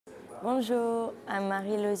Bonjour, I'm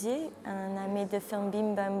Marie Losier and I made the film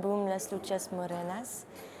Bim Bam Boom, Las Luchas Morenas.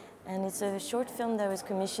 And it's a short film that was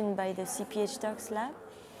commissioned by the CPH Docs Lab.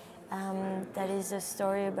 That is a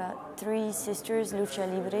story about three sisters, lucha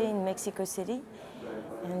libre, in Mexico City.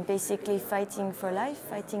 And basically fighting for life,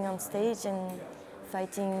 fighting on stage and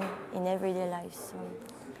fighting in everyday life. So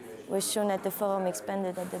it was shown at the Forum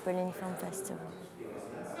Expanded at the Berlin Film Festival.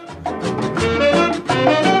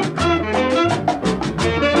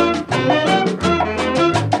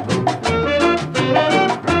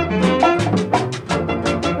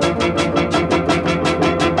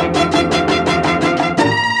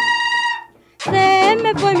 Se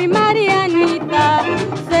me fue mi Marianita,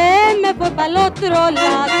 se me fue pa'l otro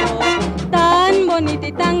lado, tan bonita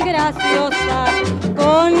y tan graciosa,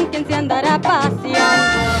 con quien se andará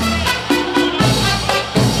paseando.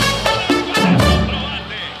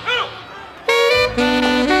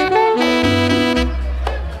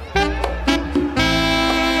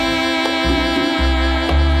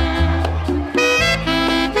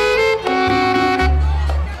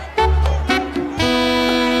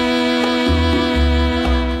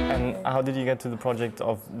 How did you get to the project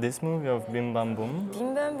of this movie, of Bim Bam Boom?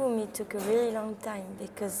 Bim Bam Boom, it took a really long time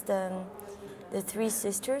because the three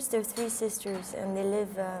sisters, they're three sisters and they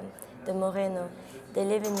live, the Moreno, they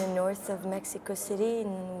live in the north of Mexico City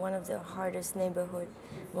in one of the hardest neighborhoods,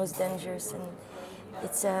 most dangerous. And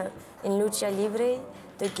it's in lucha libre,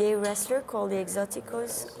 the gay wrestler called the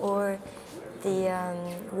Exoticos, or the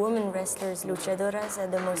women wrestlers, luchadoras, are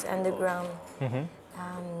the most underground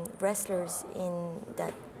wrestlers in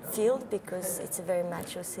that field because it's a very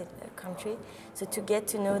macho country. So to get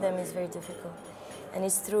to know them is very difficult. And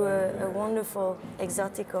it's through a wonderful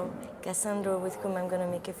Exotico, Cassandro, with whom I'm going to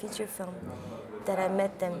make a feature film, that I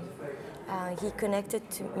met them. He connected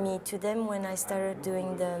me to them when I started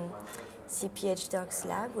doing the CPH Docs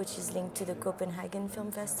Lab, which is linked to the Copenhagen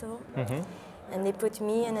Film Festival. And they put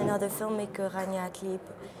me and another filmmaker, Rahmen,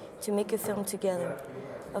 to make a film together.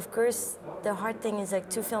 Of course, the hard thing is like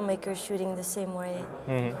two filmmakers shooting the same way,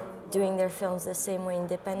 doing their films the same way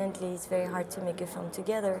independently. It's very hard to make a film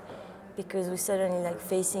together because we're suddenly like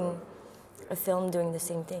facing a film doing the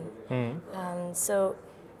same thing. So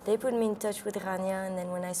they put me in touch with Rania, and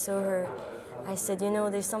then when I saw her, I said, you know,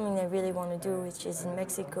 there's something I really want to do, which is in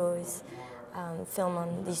Mexico, is film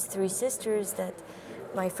on these three sisters that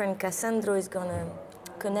my friend Cassandro is gonna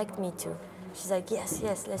connect me to. She's like, yes,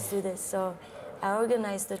 yes, let's do this. So I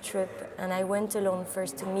organized the trip and I went alone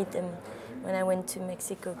first to meet them when I went to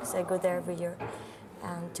Mexico, because I go there every year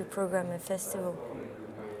to program a festival.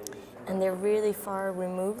 And they're really far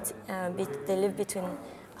removed. They live between a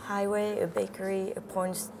highway, a bakery, a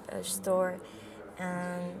porn store,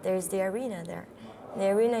 and there's the arena there. The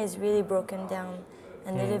arena is really broken down,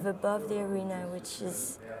 and they live above the arena, which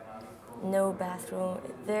is no bathroom,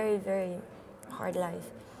 very, very hard life.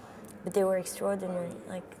 But they were extraordinary,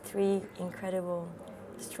 like three incredible,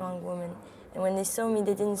 strong women. And when they saw me,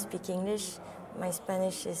 they didn't speak English. My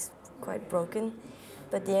Spanish is quite broken,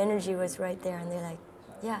 but the energy was right there, and they're like,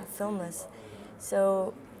 yeah, film us.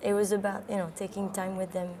 So it was about, you know, taking time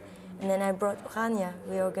with them. And then I brought Rania.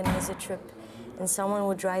 We organized a trip, and someone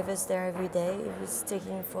would drive us there every day. It was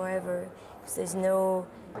taking forever, because there's no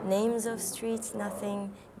names of streets,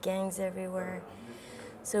 nothing, gangs everywhere.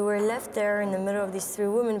 So we're left there in the middle of these three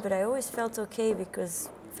women, but I always felt okay because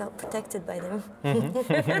I felt protected by them. And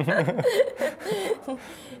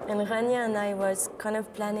Rania and I was kind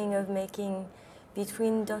of planning of making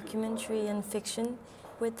between documentary and fiction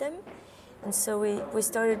with them. And so we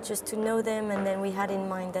started just to know them, and then we had in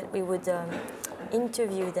mind that we would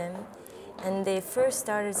interview them. And they first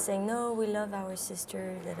started saying, no, we love our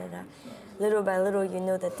sister, da da da. Little by little, you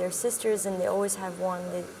know that they're sisters, and they always have one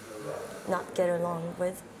they not get along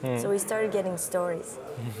with. So we started getting stories.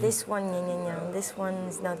 This one, yang, yang, yang, this one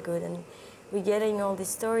is not good. And we're getting all these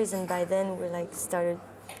stories, and by then we like started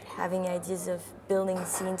having ideas of building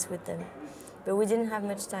scenes with them. But we didn't have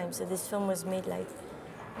much time, so this film was made like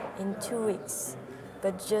in 2 weeks,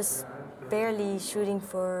 but just barely shooting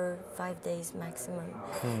for 5 days maximum.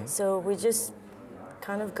 So we just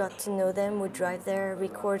kind of got to know them. We drive there,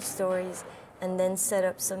 record stories, and then set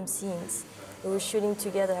up some scenes. We were shooting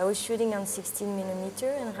together. I was shooting on 16mm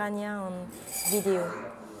and Rania on video.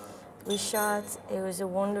 We shot, it was a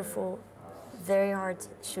wonderful, very hard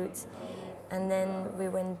shoot. And then we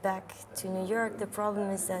went back to New York. The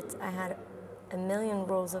problem is that I had 1 million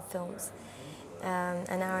rolls of films,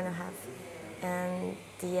 an hour and a half. And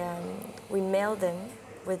we mailed them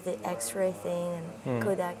with the X-ray thing and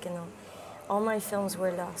Kodak and all. All my films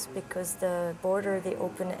were lost because the border, they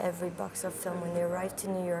opened every box of film when they arrived to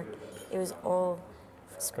New York. It was all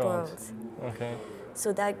spoiled. Okay.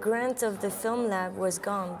 So that grant of the film lab was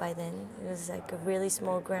gone by then. It was like a really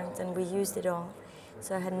small grant and we used it all.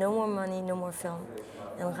 So I had no more money, no more film.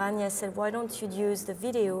 And Rania said, why don't you use the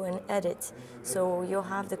video and edit? So you'll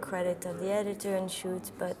have the credit of the editor and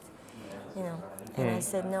shoot, but, you know. And I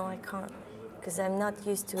said, no, I can't, because I'm not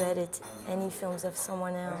used to edit any films of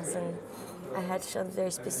someone else. And I had shot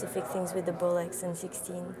very specific things with the Bolex and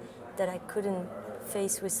 16 that I couldn't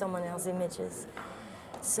face with someone else's images.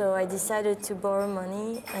 So I decided to borrow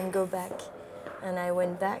money and go back. And I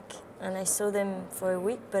went back and I saw them for a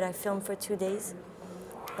week, but I filmed for 2 days.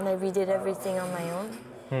 And I redid everything on my own.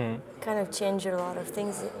 Kind of changed a lot of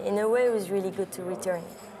things. In a way, it was really good to return.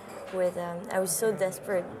 I was so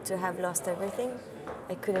desperate to have lost everything.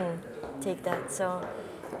 I couldn't take that. So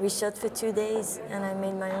we shot for 2 days and I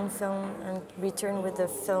made my own film and returned with the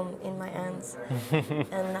film in my hands.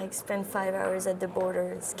 And I spent 5 hours at the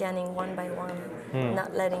border scanning one by one,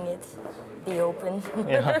 not letting it be open.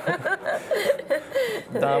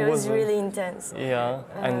 It was really intense. Yeah,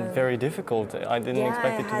 and very difficult. I didn't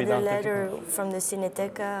expect it to be that difficult. I had a letter from the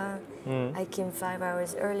Cineteca. I came 5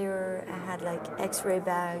 hours earlier. I had like X-ray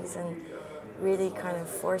bags and really kind of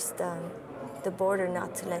forced the border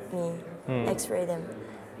not to let me X-ray them.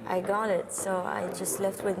 I got it, so I just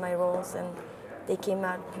left with my rolls and they came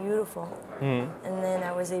out beautiful. And then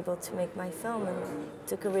I was able to make my film, and it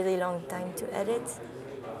took a really long time to edit,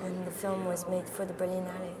 and the film was made for the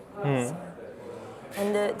Berlinale. So,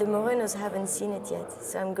 and the Morenos haven't seen it yet,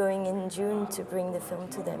 so I'm going in June to bring the film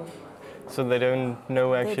to them. So they don't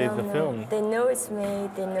know actually the film? They know it's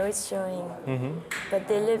made, they know it's showing, but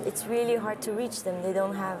it's really hard to reach them. They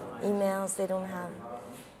don't have emails, they don't have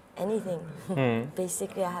anything.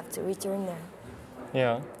 Basically, I have to return there.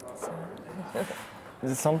 Yeah. So.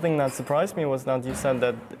 Something that surprised me was that you said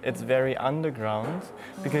that it's very underground,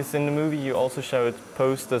 because in the movie you also showed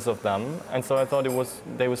posters of them, and so I thought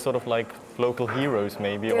they were sort of like local heroes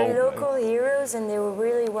maybe. They're local heroes, and they were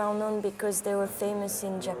really well known because they were famous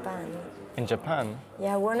in Japan. In Japan?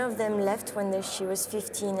 Yeah, one of them left when she was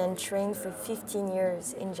 15 and trained for 15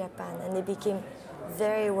 years in Japan, and they became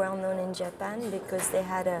very well known in Japan because they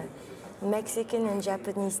had a Mexican and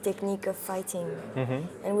Japanese technique of fighting.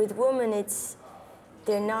 And with women,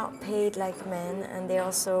 they're not paid like men, and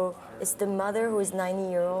it's the mother who is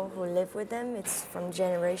 90-year-old who live with them. It's from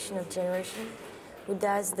generation of generation who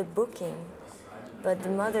does the booking, but the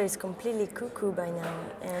mother is completely cuckoo by now,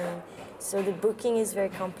 and so the booking is very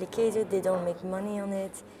complicated. They don't make money on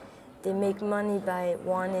it. They make money by,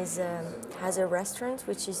 one has a restaurant,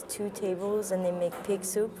 which is 2 tables, and they make pig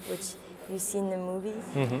soup, which you see in the movie.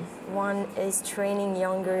 One is training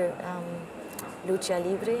younger lucha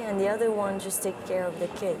libre, and the other one just take care of the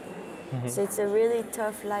kid. So it's a really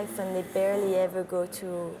tough life, and they barely ever go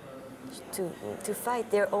to fight.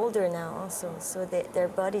 They're older now also, so their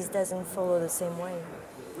bodies doesn't follow the same way.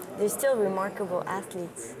 They're still remarkable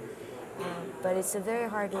athletes, but it's a very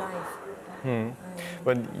hard life.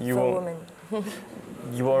 But for women.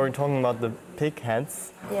 You were talking about the pig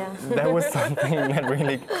heads. Yeah. That was something that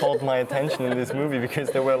really caught my attention in this movie, because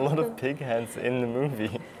there were a lot of pig heads in the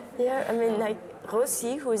movie. Yeah, I mean, like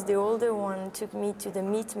Rossy, who is the older one, took me to the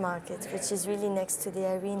meat market, which is really next to the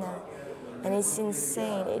arena. And it's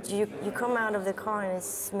insane. You come out of the car and it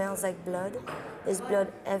smells like blood. There's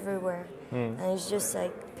blood everywhere. And it's just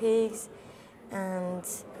like pigs and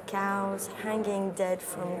cows hanging dead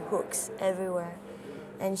from hooks everywhere.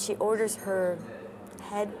 And she orders her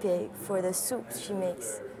head pig for the soup she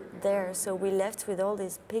makes there. So we left with all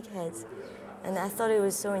these pig heads. And I thought it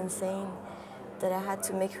was so insane that I had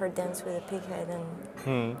to make her dance with a pig head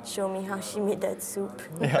and show me how she made that soup.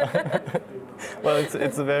 Yeah. Well,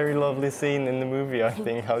 it's a very lovely scene in the movie, I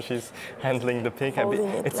think, how she's handling the pig head.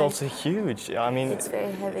 It's like, also huge. I mean, it's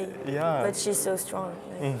very heavy. Yeah. But she's so strong.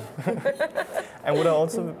 And what I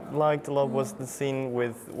also liked a lot was the scene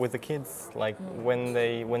with the kids, like when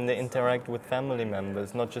they interact with family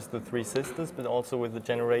members, not just the 3 sisters, but also with the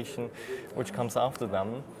generation which comes after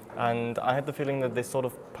them. And I had the feeling that they sort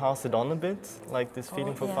of pass it on a bit, like this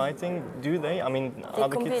feeling for fighting. Do they? I mean,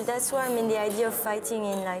 other kids... That's why, I mean, the idea of fighting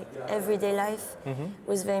in like everyday life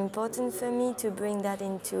was very important for me to bring that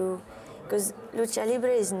into, because lucha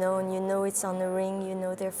libre is known, you know it's on the ring, you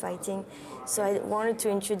know they're fighting. So I wanted to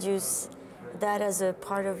introduce that as a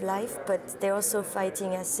part of life, but they're also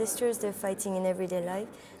fighting as sisters, they're fighting in everyday life.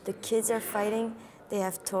 The kids are fighting, they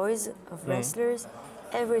have toys of wrestlers.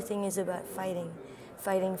 Everything is about fighting.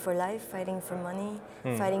 Fighting for life, fighting for money,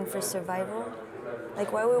 fighting for survival.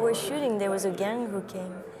 Like while we were shooting, there was a gang who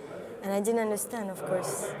came, and I didn't understand, of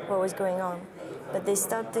course, what was going on. But they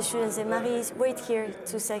stopped the shoot and said, "Marie, wait here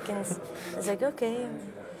 2 seconds." I was like, okay.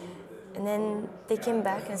 And then they came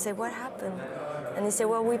back and said, what happened? And they said,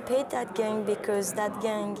 well, we paid that gang because that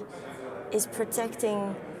gang is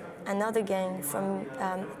protecting another gang from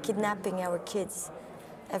kidnapping our kids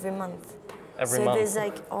every month. So there's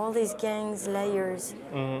like all these gangs, layers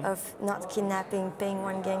of not kidnapping, paying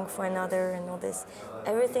one gang for another and all this.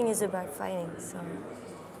 Everything is about fighting. So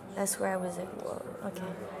that's where I was like, whoa,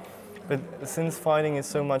 okay. But since fighting is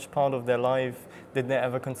so much part of their life, did they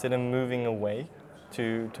ever consider moving away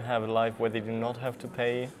to have a life where they do not have to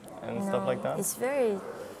pay and stuff like that? It's very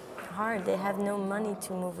hard. They have no money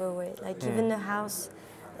to move away. Like even the house,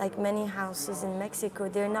 like many houses in Mexico,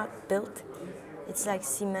 they're not built. It's like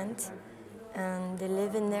cement, and they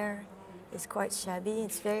live in there. It's quite shabby.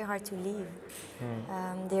 It's very hard to leave.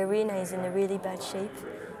 The arena is in a really bad shape.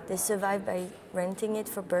 They survive by renting it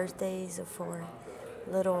for birthdays or for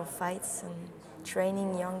little fights and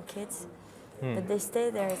training young kids. But they stay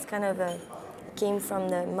there. It's kind of came from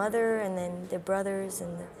the mother and then the brothers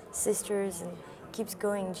and the sisters, and keeps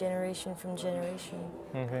going generation from generation.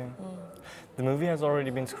 Okay. The movie has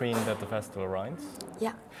already been screened at the festival, right?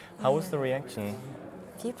 Yeah. How was the reaction?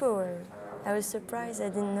 People were, I was surprised, I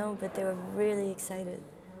didn't know, but they were really excited.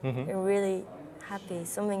 They're really happy,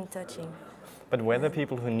 something touching. But were there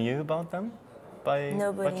people who knew about them by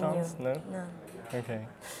chance? Knew. No? Okay.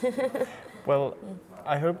 Well,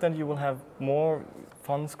 I hope that you will have more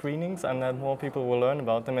fun screenings and that more people will learn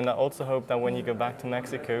about them, and I also hope that when you go back to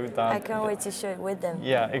Mexico that... I can't wait to show it with them.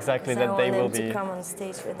 Yeah, exactly, that they will be... I want them to come on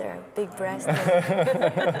stage with their big breasts.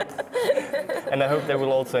 And I hope they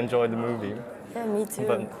will also enjoy the movie. Yeah, me too.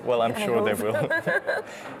 But, well, I'm sure they will.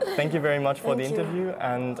 Thank you very much for the interview,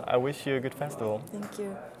 and I wish you a good festival. Thank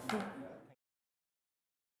you.